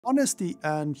Honesty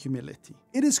and humility.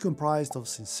 It is comprised of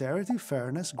sincerity,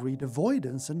 fairness, greed,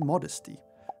 avoidance, and modesty.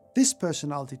 This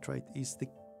personality trait is the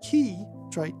key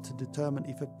trait to determine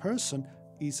if a person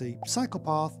is a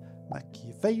psychopath,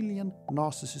 Machiavellian,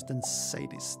 narcissist, and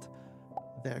sadist.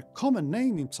 Their common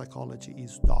name in psychology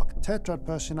is dark tetrad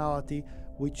personality,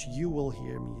 which you will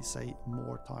hear me say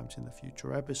more times in the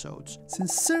future episodes.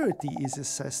 Sincerity is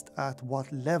assessed at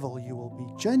what level you will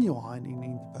be genuine in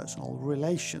interpersonal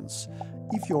relations.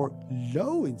 If you're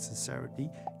low in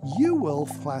sincerity, you will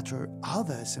flatter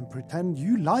others and pretend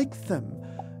you like them.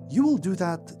 You will do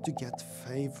that to get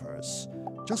favors,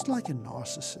 just like a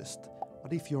narcissist.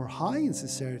 But if you're high in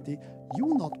sincerity, you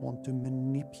will not want to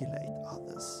manipulate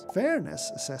others.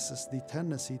 Fairness assesses the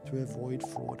tendency to avoid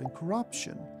fraud and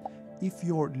corruption. If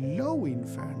you're low in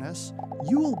fairness,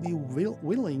 you will be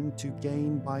willing to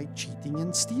gain by cheating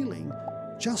and stealing,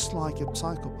 just like a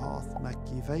psychopath,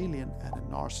 Machiavellian, and a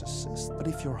narcissist. But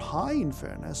if you're high in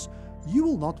fairness, you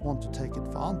will not want to take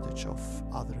advantage of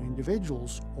other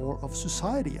individuals or of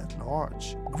society at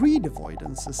large. Greed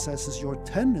avoidance assesses your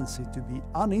tendency to be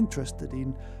uninterested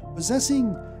in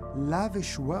possessing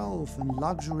lavish wealth and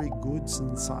luxury goods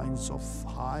and signs of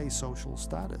high social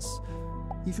status.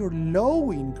 If you're low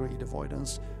in greed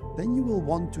avoidance, then you will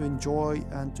want to enjoy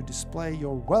and to display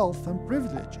your wealth and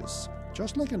privileges,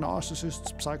 just like a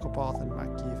narcissist, psychopath, and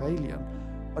Machiavellian.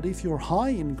 But if you're high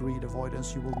in greed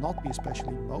avoidance, you will not be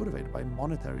especially motivated by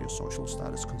monetary or social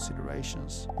status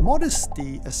considerations.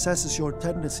 Modesty assesses your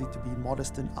tendency to be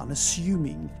modest and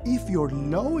unassuming. If you're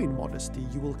low in modesty,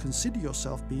 you will consider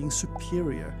yourself being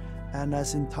superior and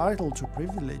as entitled to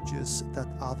privileges that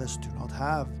others do not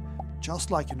have,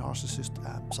 just like a narcissist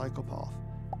and psychopath.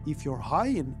 If you're high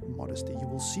in modesty, you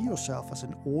will see yourself as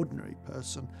an ordinary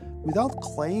person without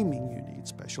claiming you need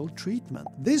special treatment.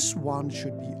 This one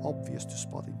should be obvious to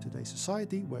spot in today's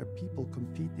society where people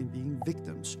compete in being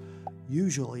victims,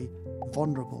 usually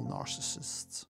vulnerable narcissists.